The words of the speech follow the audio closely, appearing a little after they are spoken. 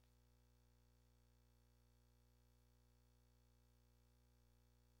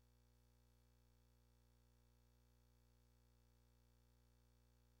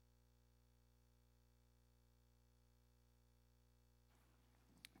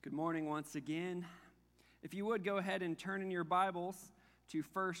Good morning once again. If you would, go ahead and turn in your Bibles to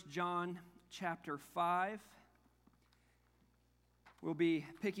 1 John chapter 5. We'll be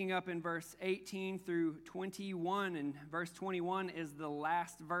picking up in verse 18 through 21, and verse 21 is the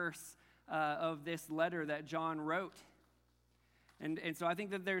last verse of this letter that John wrote. And so I think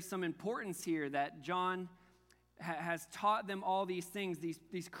that there's some importance here that John has taught them all these things,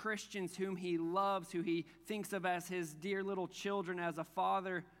 these Christians whom he loves, who he thinks of as his dear little children, as a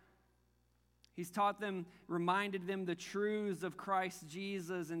father. He's taught them, reminded them the truths of Christ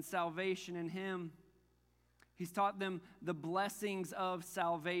Jesus and salvation in him. He's taught them the blessings of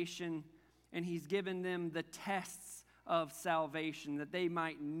salvation, and he's given them the tests of salvation, that they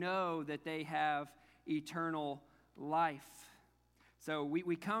might know that they have eternal life. So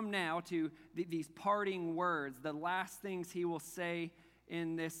we come now to these parting words, the last things he will say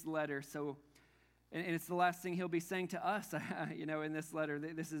in this letter. So, and it's the last thing he'll be saying to us, in this letter.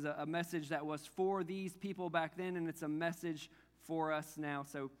 This is a message that was for these people back then, and it's a message for us now.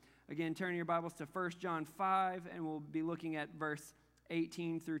 So, again, turn your Bibles to 1 John 5, and we'll be looking at verse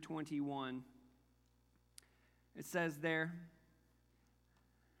 18 through 21. It says there,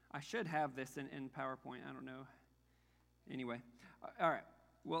 I should have this in PowerPoint, I don't know. Anyway, all right,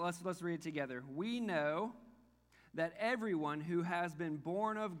 well, let's read it together. We know that everyone who has been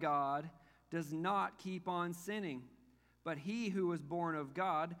born of God does not keep on sinning, but he who was born of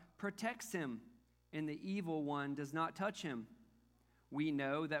God protects him, and the evil one does not touch him. We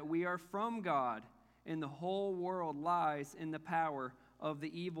know that we are from God, and the whole world lies in the power of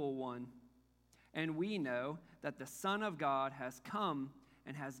the evil one. And we know that the Son of God has come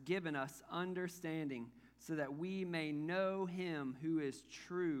and has given us understanding, so that we may know him who is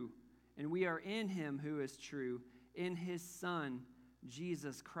true, and we are in him who is true, in his Son,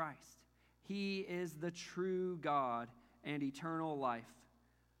 Jesus Christ. He is the true God and eternal life.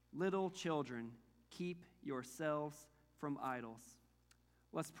 Little children, keep yourselves from idols.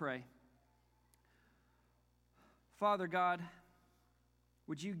 Let's pray. Father God,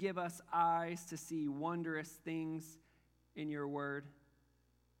 would you give us eyes to see wondrous things in your word?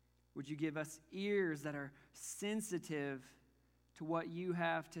 Would you give us ears that are sensitive to what you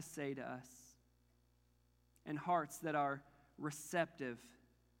have to say to us, and hearts that are receptive?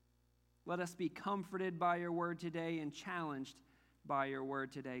 Let us be comforted by your word today and challenged by your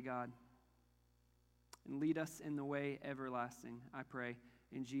word today, God. And lead us in the way everlasting, I pray.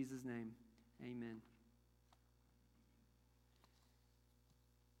 In Jesus' name, amen.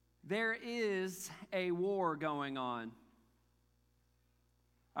 There is a war going on.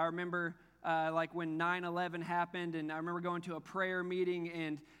 I remember like when 9/11 happened, and I remember going to a prayer meeting,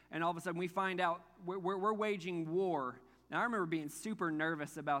 and all of a sudden we find out we're waging war. Now, I remember being super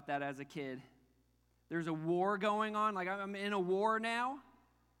nervous about that as a kid. There's a war going on, like I'm in a war now.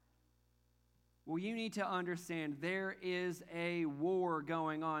 Well, you need to understand there is a war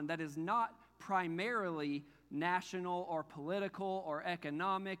going on that is not primarily national or political or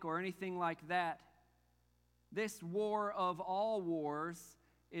economic or anything like that. This war of all wars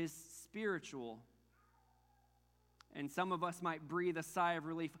is spiritual. And some of us might breathe a sigh of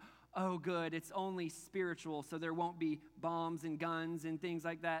relief. Oh, good, it's only spiritual, so there won't be bombs and guns and things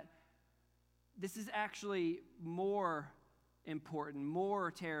like that. This is actually more important,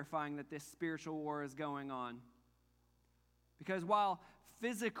 more terrifying that this spiritual war is going on. Because while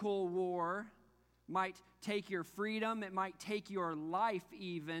physical war might take your freedom, it might take your life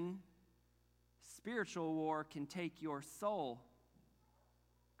even, spiritual war can take your soul.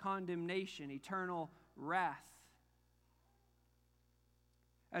 Condemnation, eternal wrath.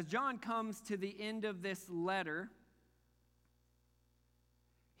 As John comes to the end of this letter,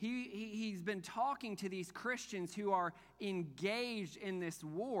 he's been talking to these Christians who are engaged in this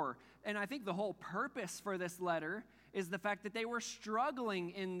war. And I think the whole purpose for this letter is the fact that they were struggling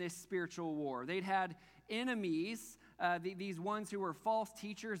in this spiritual war. They'd had enemies, these ones who were false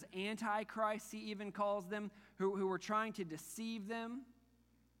teachers, antichrists, he even calls them, who were trying to deceive them.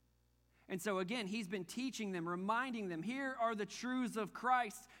 And so again, he's been teaching them, reminding them, here are the truths of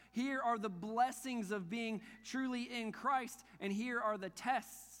Christ. Here are the blessings of being truly in Christ. And here are the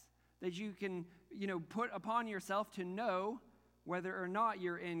tests that you can, put upon yourself to know whether or not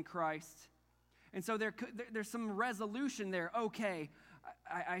you're in Christ. And so there's some resolution there. Okay,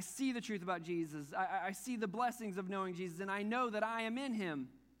 I see the truth about Jesus. I see the blessings of knowing Jesus, and I know that I am in him.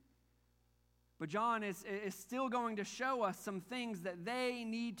 But John is still going to show us some things that they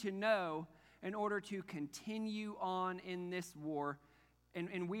need to know in order to continue on in this war.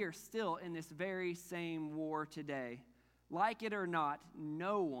 And we are still in this very same war today. Like it or not,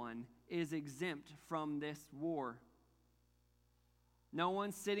 no one is exempt from this war. No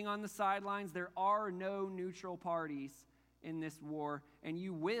one's sitting on the sidelines. There are no neutral parties in this war, and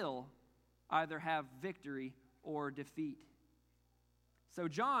you will either have victory or defeat. So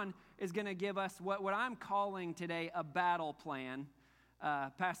John is going to give us what I'm calling today a battle plan.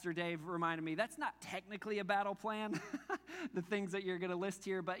 Pastor Dave reminded me, that's not technically a battle plan, the things that you're going to list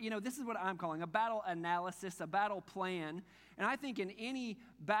here, but this is what I'm calling a battle analysis, a battle plan. And I think in any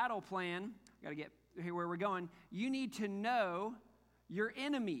battle plan, got to get here where we're going, you need to know your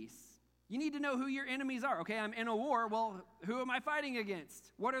enemies. You need to know who your enemies are. Okay, I'm in a war. Well, who am I fighting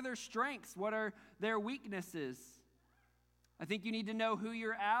against? What are their strengths? What are their weaknesses? I think you need to know who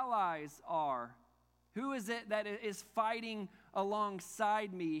your allies are. Who is it that is fighting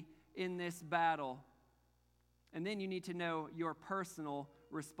alongside me in this battle? And then you need to know your personal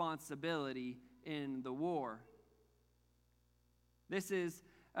responsibility in the war. This is,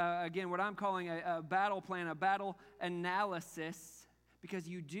 again, what I'm calling a battle plan, a battle analysis, because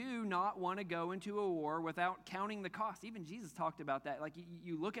you do not want to go into a war without counting the cost. Even Jesus talked about that. Like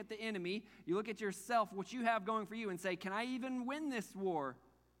you look at the enemy, you look at yourself, what you have going for you, and say, can I even win this war?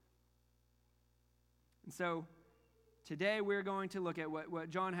 And so today we're going to look at what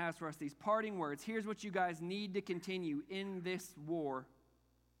John has for us, these parting words. Here's what you guys need to continue in this war.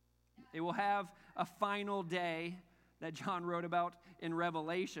 It will have a final day that John wrote about in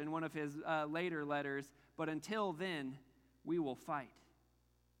Revelation, one of his later letters. But until then, we will fight.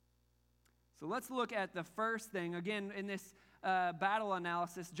 So let's look at the first thing. Again, in this battle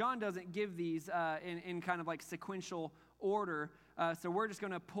analysis, John doesn't give these in kind of like sequential order. So we're just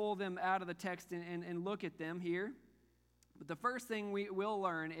going to pull them out of the text and look at them here. But the first thing we will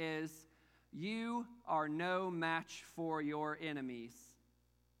learn is you are no match for your enemies.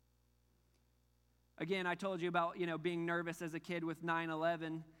 Again, I told you about being nervous as a kid with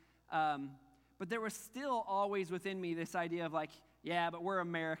 9/11. But there was still always within me this idea of like, yeah, but we're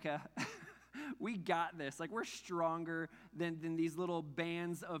America. We got this. Like, we're stronger than these little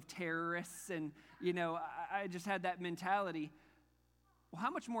bands of terrorists. And, I just had that mentality. Well, how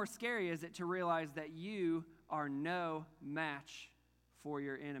much more scary is it to realize that you are no match for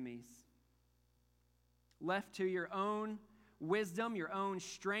your enemies? Left to your own wisdom, your own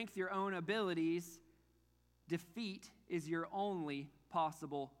strength, your own abilities, defeat is your only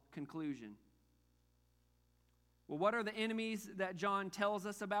possible conclusion. Well, what are the enemies that John tells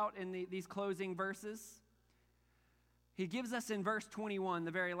us about in these closing verses? He gives us in verse 21,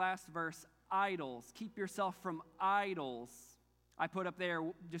 the very last verse, idols. Keep yourself from idols. I put up there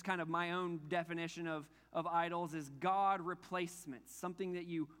just kind of my own definition of idols is God replacements, something that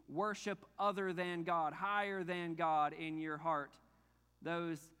you worship other than God, higher than God in your heart.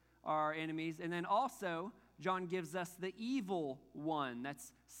 Those are enemies. And then also, John gives us the evil one,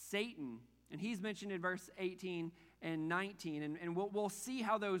 that's Satan. And he's mentioned in verse 18 and 19. And we'll see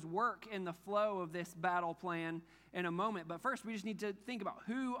how those work in the flow of this battle plan in a moment. But first, we just need to think about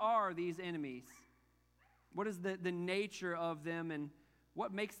who are these enemies? What is the nature of them, and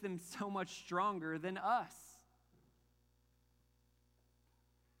what makes them so much stronger than us?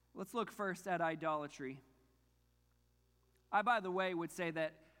 Let's look first at idolatry. I, by the way, would say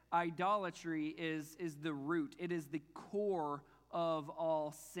that idolatry is the root. It is the core of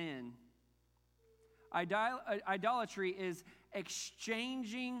all sin. Idolatry is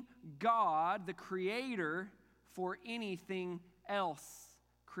exchanging God, the Creator, for anything else,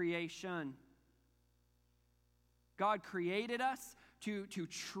 creation. God created us to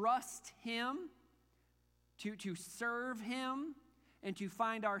trust Him, to serve Him, and to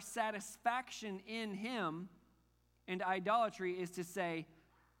find our satisfaction in Him. And idolatry is to say,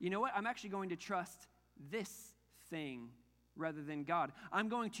 you know what, I'm actually going to trust this thing rather than God. I'm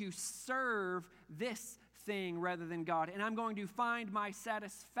going to serve this thing rather than God. And I'm going to find my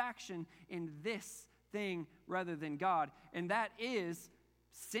satisfaction in this thing rather than God. And that is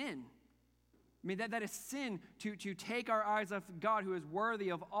sin. I mean, that is sin to take our eyes off God, who is worthy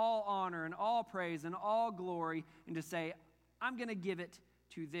of all honor and all praise and all glory, and to say, I'm going to give it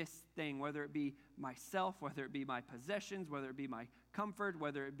to this thing, whether it be myself, whether it be my possessions, whether it be my comfort,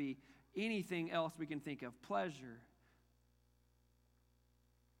 whether it be anything else we can think of, pleasure.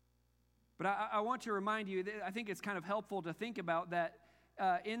 But I want to remind you, that I think it's kind of helpful to think about that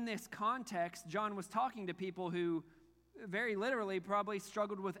in this context, John was talking to people who very literally probably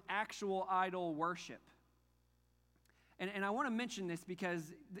struggled with actual idol worship. And I want to mention this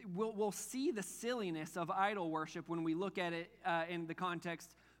because we'll see the silliness of idol worship when we look at it in the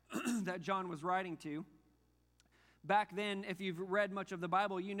context that John was writing to. Back then, if you've read much of the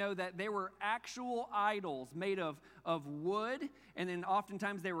Bible, you know that there were actual idols made of wood, and then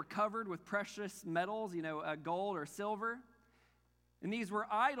oftentimes they were covered with precious metals, gold or silver. And these were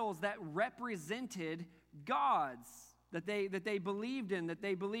idols that represented gods that they believed in, that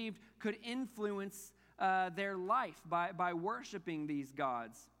they believed could influence their life by worshiping these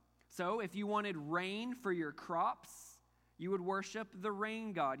gods. So if you wanted rain for your crops, you would worship the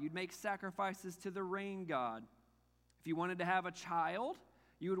rain god. You'd make sacrifices to the rain god. If you wanted to have a child,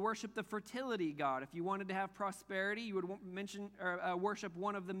 you would worship the fertility god. If you wanted to have prosperity, you would worship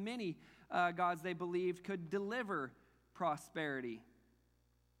one of the many gods they believed could deliver prosperity.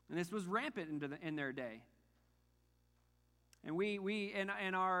 And this was rampant in their day. And we in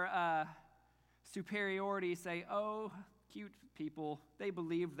our superiority say, oh, cute people, they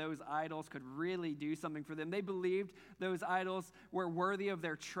believed those idols could really do something for them. They believed those idols were worthy of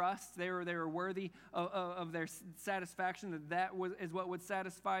their trust. They were worthy of their satisfaction, that is what would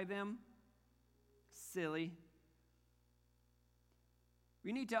satisfy them. Silly.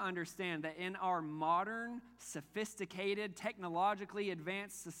 We need to understand that in our modern, sophisticated, technologically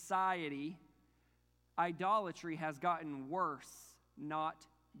advanced society, idolatry has gotten worse, not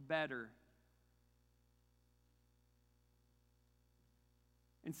better.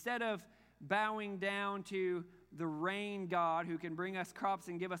 Instead of bowing down to the rain god who can bring us crops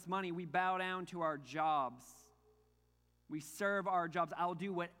and give us money, we bow down to our jobs. We serve our jobs. I'll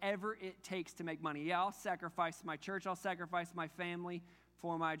do whatever it takes to make money. Yeah, I'll sacrifice my church. I'll sacrifice my family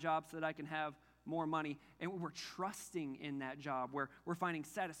for my job so that I can have more money. And we're trusting in that job. We're finding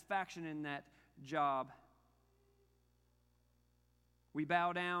satisfaction in that job. We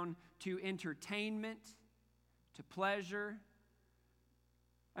bow down to entertainment, to pleasure.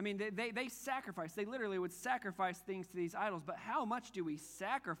 I mean, they sacrifice. They literally would sacrifice things to these idols. But how much do we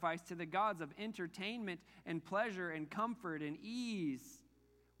sacrifice to the gods of entertainment and pleasure and comfort and ease?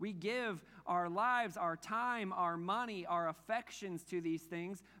 We give our lives, our time, our money, our affections to these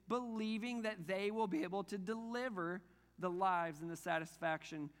things, believing that they will be able to deliver the lives and the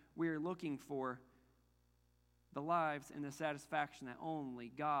satisfaction we are looking for. The lives and the satisfaction that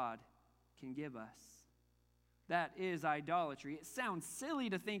only God can give us. That is idolatry. It sounds silly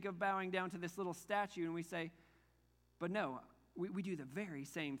to think of bowing down to this little statue, and we say, but no, we do the very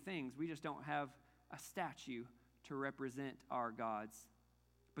same things. We just don't have a statue to represent our gods.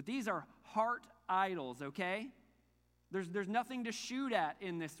 But these are heart idols, okay? There's nothing to shoot at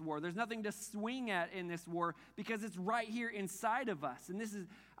in this war. There's nothing to swing at in this war because it's right here inside of us. And this is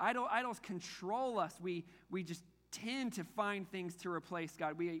idols control us. We just tend to find things to replace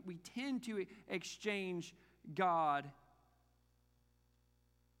God. We tend to exchange God.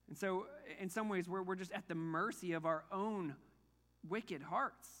 And so in some ways we're just at the mercy of our own wicked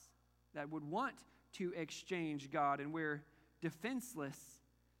hearts that would want to exchange God, and we're defenseless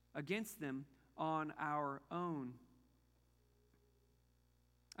against them on our own.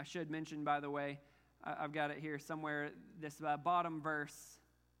 I should mention, by the way, I've got it here somewhere, this bottom verse,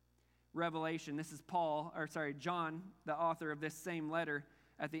 Revelation. This is John, the author of this same letter.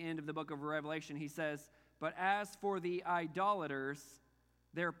 At the end of the book of Revelation, he says, "But as for the idolaters,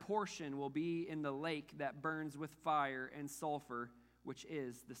 their portion will be in the lake that burns with fire and sulfur, which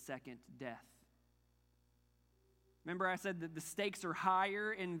is the second death." Remember I said that the stakes are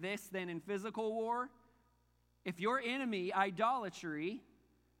higher in this than in physical war? If your enemy, idolatry,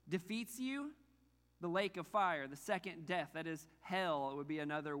 defeats you, the lake of fire, the second death, that is hell, would be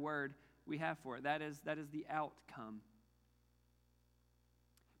another word we have for it. That is the outcome.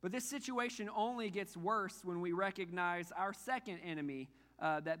 But this situation only gets worse when we recognize our second enemy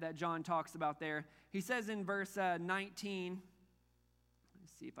that John talks about there. He says in verse 19,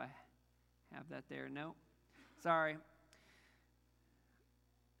 let's see if I have that there. No, sorry.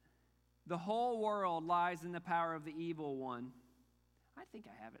 The whole world lies in the power of the evil one. I think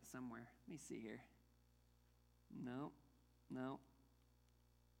I have it somewhere. Let me see here. No.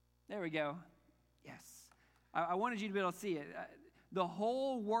 There we go. Yes. I wanted you to be able to see it. The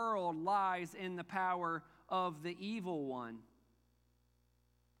whole world lies in the power of the evil one.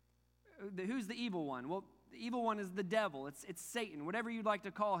 Who's the evil one? Well, the evil one is the devil. It's Satan, whatever you'd like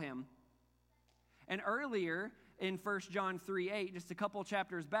to call him. And earlier in 1 John 3:8, just a couple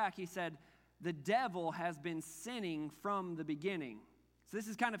chapters back, he said, the devil has been sinning from the beginning. So this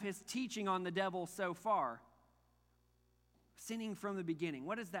is kind of his teaching on the devil so far. Sinning from the beginning.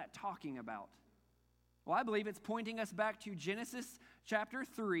 What is that talking about? Well, I believe it's pointing us back to Genesis chapter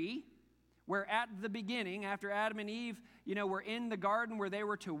 3, where at the beginning, after Adam and Eve, were in the garden where they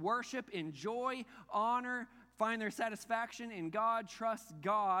were to worship, enjoy, honor, find their satisfaction in God, trust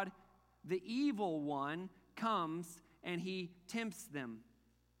God, the evil one comes and he tempts them.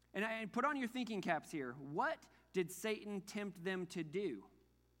 And put on your thinking caps here. What did Satan tempt them to do?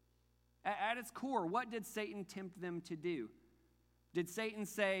 At its core, what did Satan tempt them to do? Did Satan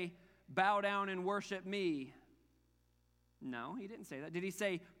say, bow down and worship me? No, he didn't say that. Did he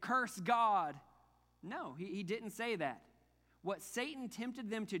say, curse God? No, he didn't say that. What Satan tempted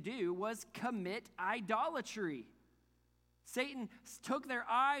them to do was commit idolatry. Satan took their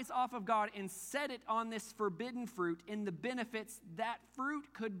eyes off of God and set it on this forbidden fruit and the benefits that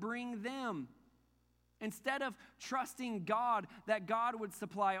fruit could bring them. Instead of trusting God, that God would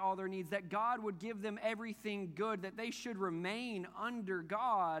supply all their needs, that God would give them everything good, that they should remain under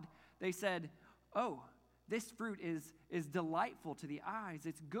God, they said, oh, this fruit is delightful to the eyes.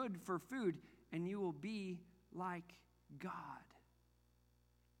 It's good for food, and you will be like God.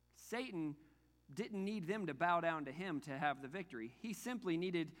 Satan didn't need them to bow down to him to have the victory. He simply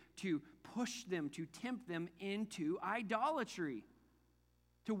needed to push them, to tempt them into idolatry,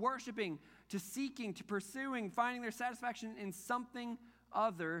 to worshiping, to seeking, to pursuing, finding their satisfaction in something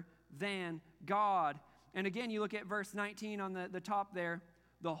other than God. And again, you look at verse 19 on the top there.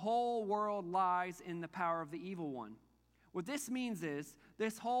 The whole world lies in the power of the evil one. What this means is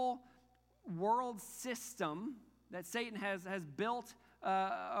this whole world system that Satan has built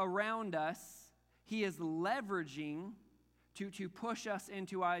around us, he is leveraging to push us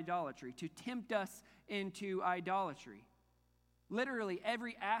into idolatry, to tempt us into idolatry. Literally,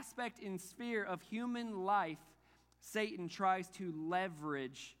 every aspect and sphere of human life, Satan tries to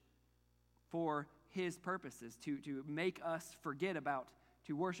leverage for his purposes, to make us forget about,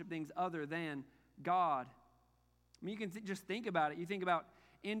 to worship things other than God. I mean, you can just think about it. You think about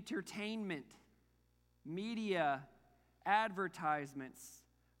entertainment, media, advertisements,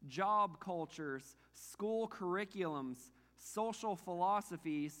 job cultures, school curriculums, social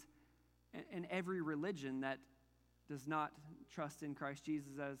philosophies, and every religion that does not trust in Christ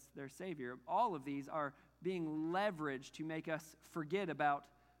Jesus as their Savior. All of these are being leveraged to make us forget about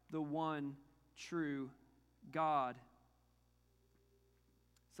the one true God.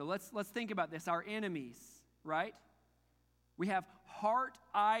 So let's think about this. Our enemies, right? We have heart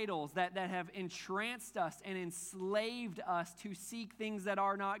idols that have entranced us and enslaved us to seek things that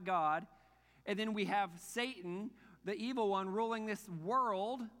are not God. And then we have Satan, the evil one, ruling this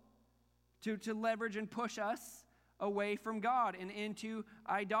world to leverage and push us away from God and into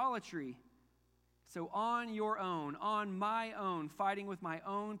idolatry. So on your own, on my own, fighting with my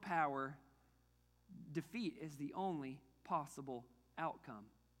own power, defeat is the only possible outcome.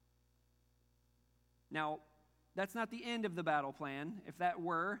 Now, that's not the end of the battle plan. If that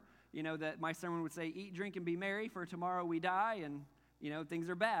were, that my sermon would say, eat, drink, and be merry, for tomorrow we die, and, things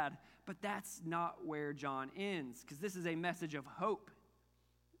are bad. But that's not where John ends, because this is a message of hope.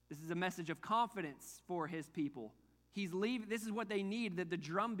 This is a message of confidence for his people. He's leaving. This is what they need, the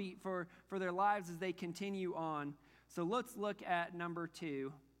drumbeat for their lives as they continue on. So let's look at number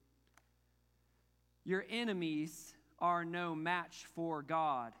 2. Your enemies are no match for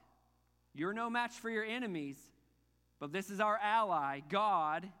God. You're no match for your enemies, but this is our ally,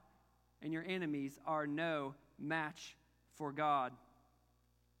 God, and your enemies are no match for God.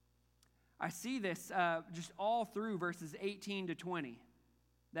 I see this just all through verses 18 to 20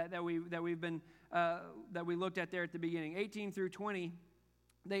 that we looked at there at the beginning. 18 through 20,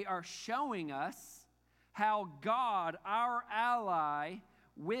 they are showing us how God, our ally,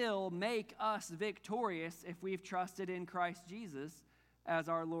 will make us victorious if we've trusted in Christ Jesus as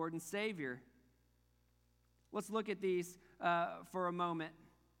our Lord and Savior. Let's look at these for a moment.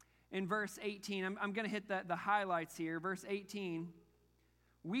 In verse 18, I'm going to hit the highlights here. Verse 18,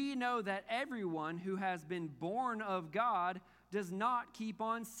 we know that everyone who has been born of God does not keep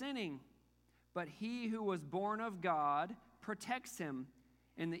on sinning, but he who was born of God protects him,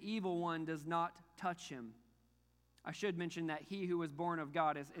 and the evil one does not touch him. I should mention that he who was born of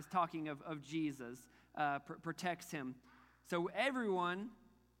God is talking of Jesus, protects him. So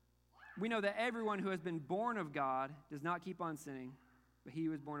we know that everyone who has been born of God does not keep on sinning, but he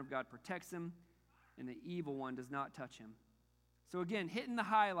who is born of God protects him, and the evil one does not touch him. So again, hitting the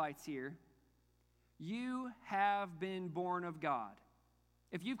highlights here, you have been born of God.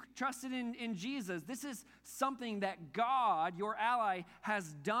 If you've trusted in Jesus, this is something that God, your ally,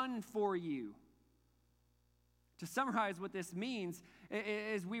 has done for you. To summarize what this means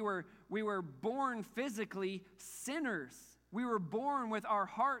is we were born physically sinners. We were born with our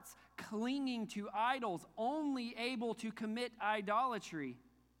hearts clinging to idols, only able to commit idolatry.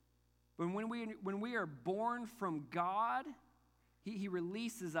 But when we are born from God, He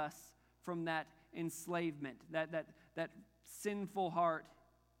releases us from that enslavement, that sinful heart.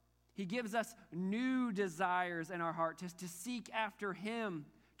 He gives us new desires in our heart to seek after Him,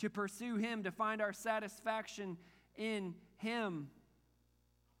 to pursue Him, to find our satisfaction in Him.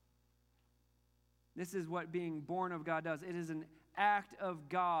 This is what being born of God does. It is an act of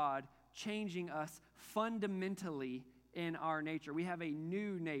God changing us fundamentally in our nature. We have a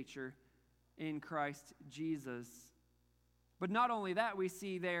new nature in Christ Jesus. But not only that, we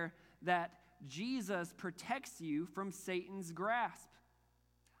see there that Jesus protects you from Satan's grasp.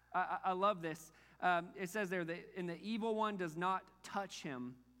 I love this. It says there that and the evil one does not touch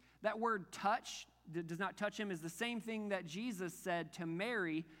him. That word touch, does not touch him, is the same thing that Jesus said to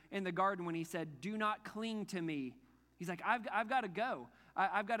Mary in the garden when he said, do not cling to me. He's like, I've got to go.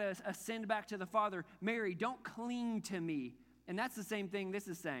 I've got to ascend back to the Father. Mary, don't cling to me. And that's the same thing this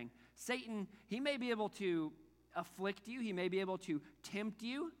is saying. Satan, he may be able to afflict you. He may be able to tempt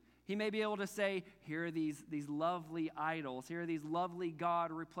you. He may be able to say, here are these lovely idols. Here are these lovely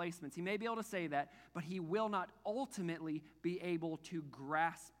God replacements. He may be able to say that, but he will not ultimately be able to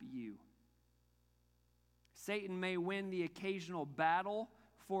grasp you. Satan may win the occasional battle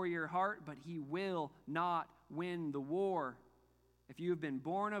for your heart, but he will not win the war. If you have been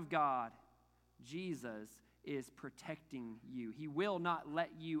born of God, Jesus is protecting you. He will not let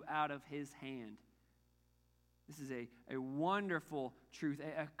you out of his hand. This is a wonderful truth,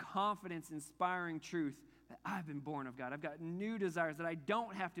 a confidence-inspiring truth that I've been born of God. I've got new desires, that I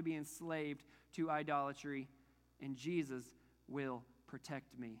don't have to be enslaved to idolatry, and Jesus will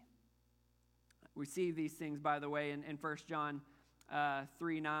protect me. We see these things, by the way, in 1 John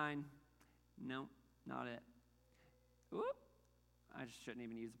 3:9. No, not it. Whoop. I just shouldn't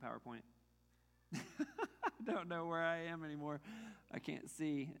even use the PowerPoint. I don't know where I am anymore. I can't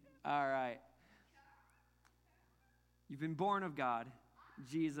see. All right. You've been born of God.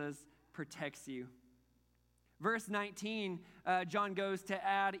 Jesus protects you. Verse 19, John goes to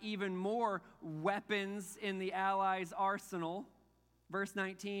add even more weapons in the Allies' arsenal. Verse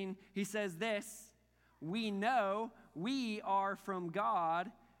 19, he says this, we know we are from God,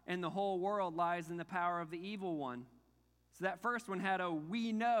 and the whole world lies in the power of the evil one. So that first one had a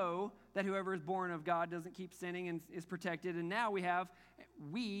we know that whoever is born of God doesn't keep sinning and is protected. And now we have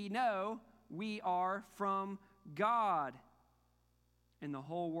we know we are from God, and the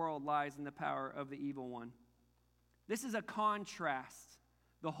whole world lies in the power of the evil one. This is a contrast.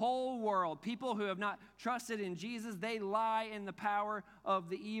 The whole world, people who have not trusted in Jesus, they lie in the power of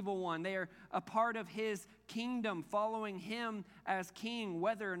the evil one. They are a part of his kingdom, following him as king,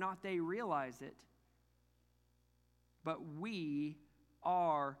 whether or not they realize it. But we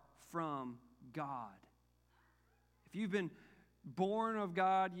are from God. If you've been born of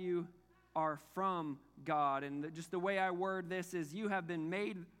God, you are from God. And just the way I word this is you have been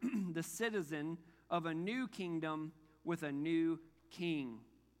made the citizen of a new kingdom with a new king.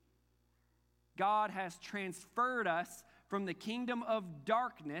 God has transferred us from the kingdom of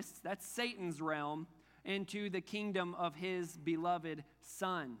darkness, that's Satan's realm, into the kingdom of his beloved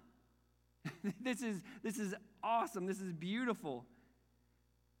Son. This is awesome. This is beautiful.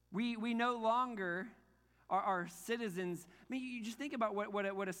 We no longer are citizens. I mean, you just think about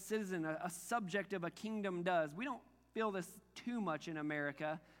what a citizen, a subject of a kingdom does. We don't feel this too much in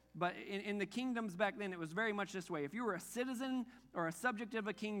America, but in the kingdoms back then, it was very much this way. If you were a citizen or a subject of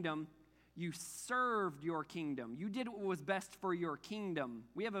a kingdom, you served your kingdom. You did what was best for your kingdom.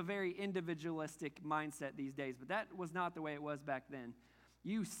 We have a very individualistic mindset these days, but that was not the way it was back then.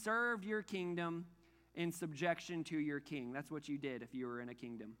 You served your kingdom in subjection to your king. That's what you did if you were in a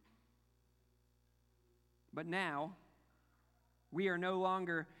kingdom. But now, we are no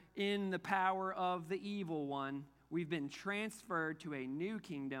longer in the power of the evil one. We've been transferred to a new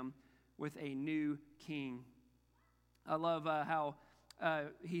kingdom with a new king. I love how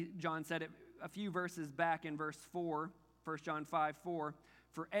John said it a few verses back in verse 4, 1 John 5:4.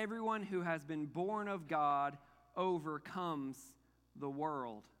 For everyone who has been born of God overcomes the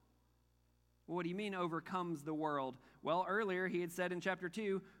world. What do you mean overcomes the world? Well, earlier he had said in chapter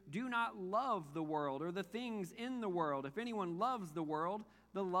 2, do not love the world or the things in the world. If anyone loves the world,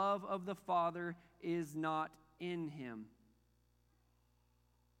 the love of the Father is not in him.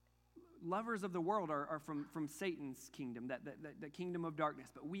 Lovers of the world are from Satan's kingdom, that kingdom of darkness.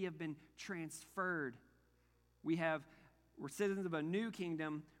 But we have been transferred. We're citizens of a new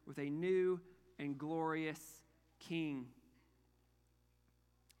kingdom with a new and glorious king.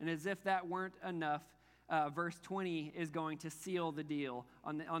 And as if that weren't enough, verse 20 is going to seal the deal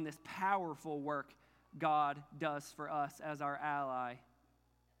on this powerful work God does for us as our ally.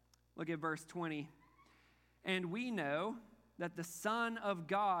 Look at verse 20. And we know that the Son of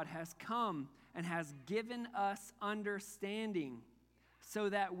God has come and has given us understanding, so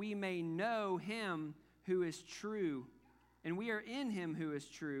that we may know him who is true. And we are in him who is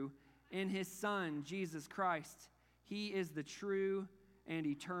true, in his Son, Jesus Christ. He is the true and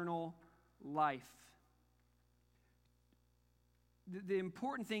eternal life. The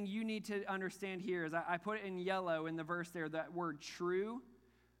important thing you need to understand here is I put it in yellow in the verse there, that word true,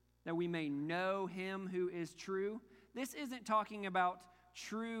 that we may know him who is true. This isn't talking about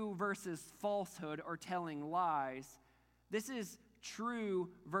true versus falsehood or telling lies. This is true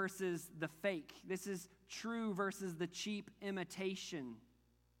versus the fake. This is true versus the cheap imitation.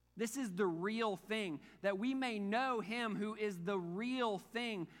 This is the real thing, that we may know him who is the real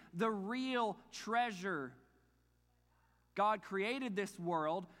thing, the real treasure. God created this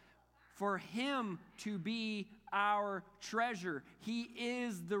world for him to be our treasure. He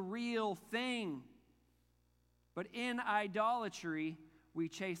is the real thing. But in idolatry, we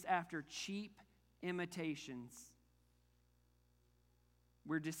chase after cheap imitations.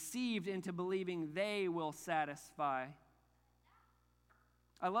 We're deceived into believing they will satisfy.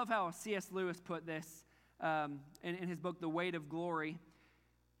 I love how C.S. Lewis put this in his book, The Weight of Glory.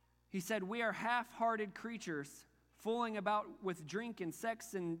 He said, "We are half-hearted creatures, fooling about with drink and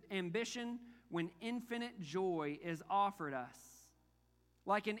sex and ambition when infinite joy is offered us.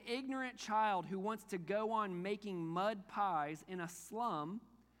 Like an ignorant child who wants to go on making mud pies in a slum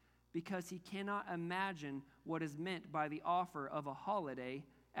because he cannot imagine what is meant by the offer of a holiday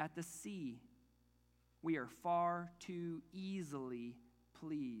at the sea. We are far too easily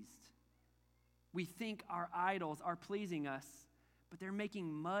pleased. We think our idols are pleasing us, but they're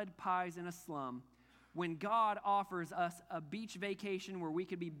making mud pies in a slum when God offers us a beach vacation where we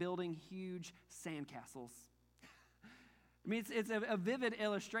could be building huge sandcastles." I mean, it's a vivid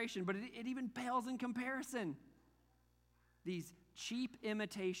illustration, but it even pales in comparison. These cheap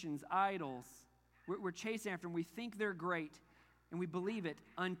imitations, idols, we're chasing after them. We think they're great, and we believe it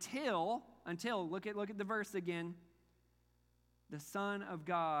until look at the verse again. The Son of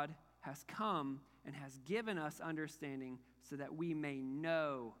God has come and has given us understanding so that we may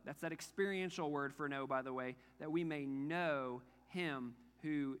know. That's that experiential word for know, by the way, that we may know him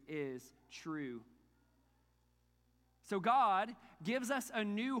who is true. So God gives us a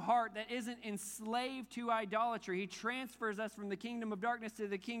new heart that isn't enslaved to idolatry. He transfers us from the kingdom of darkness to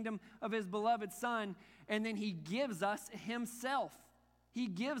the kingdom of his beloved Son, and then he gives us himself. He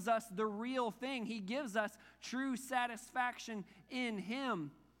gives us the real thing. He gives us true satisfaction in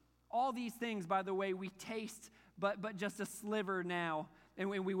him. All these things, by the way, we taste but just a sliver now, and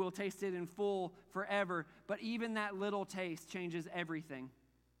we will taste it in full forever. But even that little taste changes everything.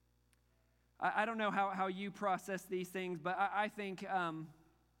 I don't know how you process these things, but I think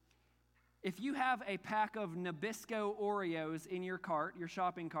if you have a pack of Nabisco Oreos in your cart, your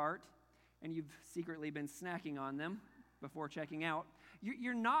shopping cart, and you've secretly been snacking on them before checking out,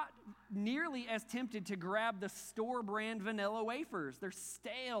 you're not nearly as tempted to grab the store brand vanilla wafers. They're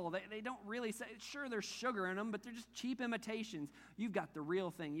stale. They don't really say, sure, there's sugar in them, but they're just cheap imitations. You've got the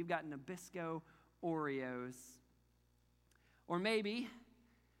real thing. You've got Nabisco Oreos. Or maybe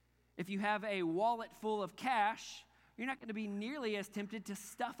if you have a wallet full of cash, you're not going to be nearly as tempted to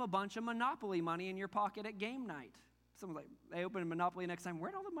stuff a bunch of Monopoly money in your pocket at game night. Someone's like, they open a Monopoly next time,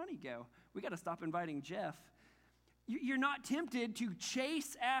 where'd all the money go? We got to stop inviting Jeff. You're not tempted to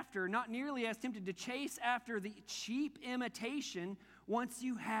chase after, not nearly as tempted to chase after the cheap imitation once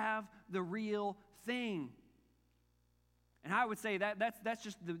you have the real thing. And I would say that's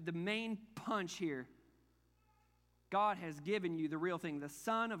just the main punch here. God has given you the real thing. The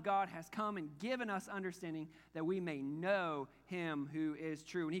Son of God has come and given us understanding that we may know him who is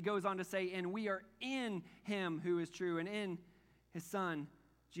true. And he goes on to say, and we are in him who is true, and in his Son,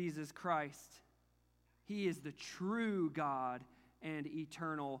 Jesus Christ. He is the true God and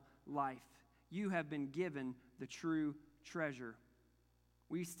eternal life. You have been given the true treasure.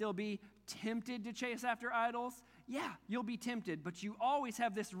 Will you still be tempted to chase after idols? Yeah, you'll be tempted, but you always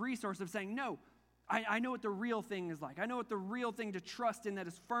have this resource of saying, no, I know what the real thing is like. I know what the real thing to trust in that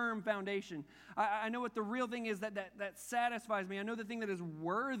is firm foundation. I know what the real thing is that satisfies me. I know the thing that is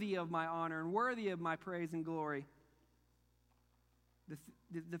worthy of my honor and worthy of my praise and glory.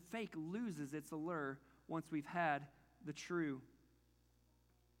 The fake loses its allure once we've had the true.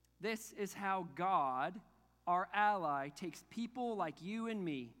 This is how God, our ally, takes people like you and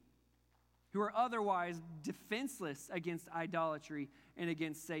me, who are otherwise defenseless against idolatry and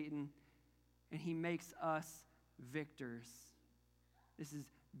against Satan, and he makes us victors. This is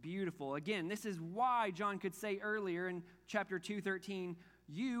beautiful. Again, this is why John could say earlier in chapter 2:13,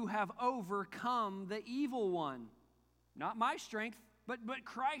 you have overcome the evil one. Not my strength, but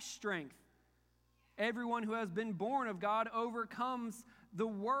Christ's strength. Everyone who has been born of God overcomes the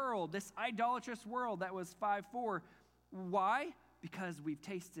world, this idolatrous world. That was 5:4. Why? Because we've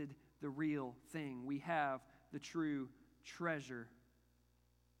tasted the real thing. We have the true treasure.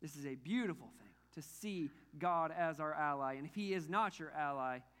 This is a beautiful thing. to see God as our ally. And if he is not your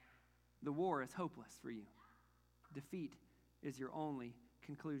ally, the war is hopeless for you. Defeat is your only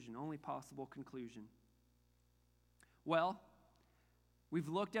conclusion, only possible conclusion. Well, we've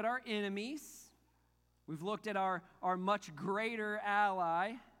looked at our enemies. We've looked at our much greater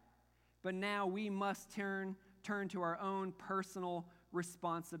ally. But now we must turn to our own personal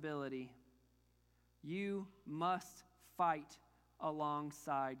responsibility. You must fight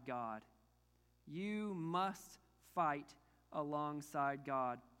alongside God. You must fight alongside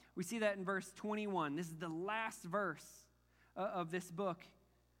God. We see that in verse 21. This is the last verse of this book.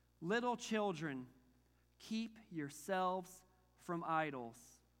 Little children, keep yourselves from idols.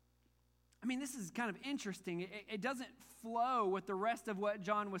 I mean, this is kind of interesting. It doesn't flow with the rest of what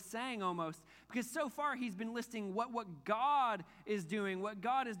John was saying almost, because so far he's been listing what God is doing, what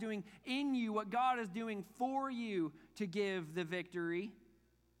God is doing in you, what God is doing for you to give the victory.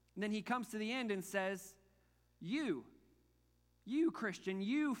 And then he comes to the end and says, you Christian,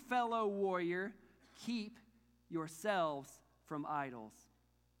 you fellow warrior, keep yourselves from idols.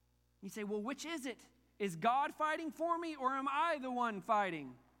 You say, well, which is it? Is God fighting for me, or am I the one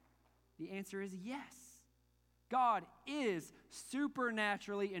fighting? The answer is yes. God is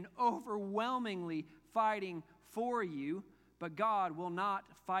supernaturally and overwhelmingly fighting for you, but God will not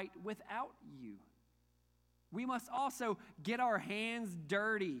fight without you. We must also get our hands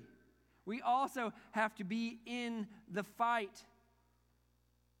dirty. We also have to be in the fight.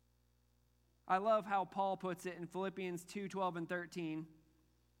 I love how Paul puts it in Philippians 2:12 and 13.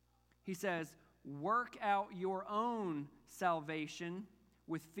 He says, work out your own salvation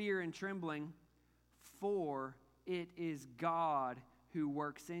with fear and trembling, for it is God who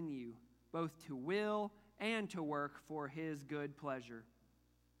works in you, both to will and to work for his good pleasure.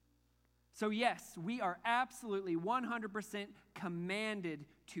 So yes, we are absolutely 100% commanded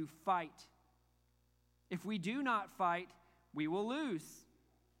to fight. If we do not fight, we will lose.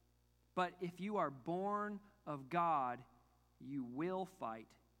 But if you are born of God, you will fight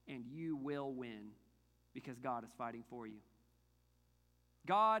and you will win, because God is fighting for you.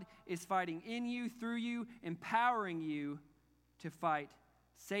 God is fighting in you, through you, empowering you to fight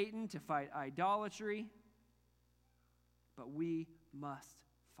Satan, to fight idolatry. But we must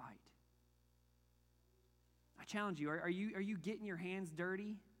fight. I challenge you, are you getting your hands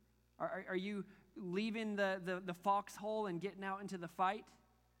dirty? Are you leaving the foxhole and getting out into the fight?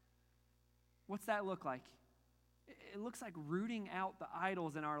 What's that look like? It looks like rooting out the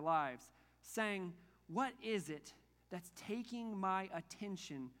idols in our lives, saying, what is it that's taking my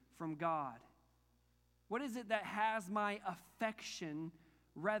attention from God? What is it that has my affection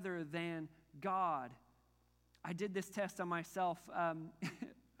rather than God? I did this test on myself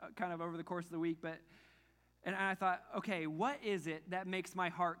kind of over the course of the week, and I thought, okay, what is it that makes my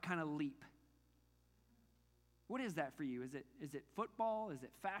heart kind of leap? What is that for you? Is it football? Is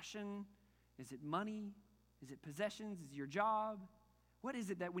it fashion? Is it money? Is it possessions? Is it your job? What is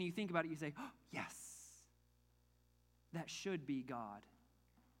it that when you think about it, you say, oh, yes, that should be God?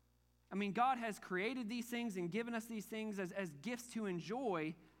 I mean, God has created these things and given us these things as gifts to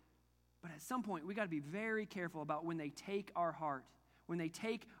enjoy, but at some point, we got to be very careful about when they take our heart, when they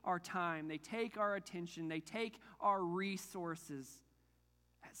take our time, they take our attention, they take our resources.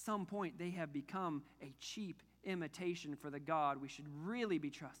 At some point, they have become a cheap imitation for the God we should really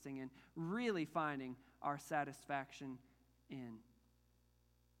be trusting in, really finding our satisfaction in.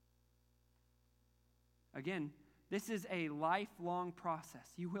 Again, this is a lifelong process.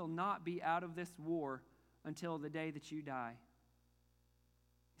 You will not be out of this war until the day that you die.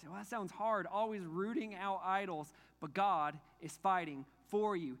 You say, well, that sounds hard, always rooting out idols, but God is fighting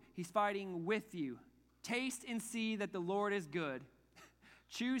for you. He's fighting with you. Taste and see that the Lord is good.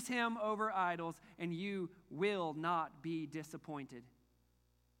 Choose him over idols, and you will not be disappointed.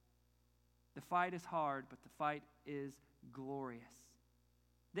 The fight is hard, but the fight is glorious.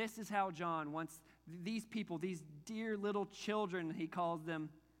 This is how John wants these people, these dear little children, he calls them,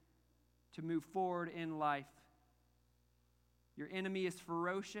 to move forward in life. Your enemy is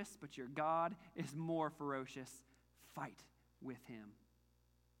ferocious, but your God is more ferocious. Fight with him.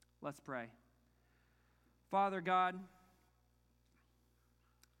 Let's pray. Father God,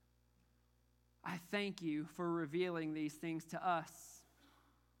 I thank you for revealing these things to us.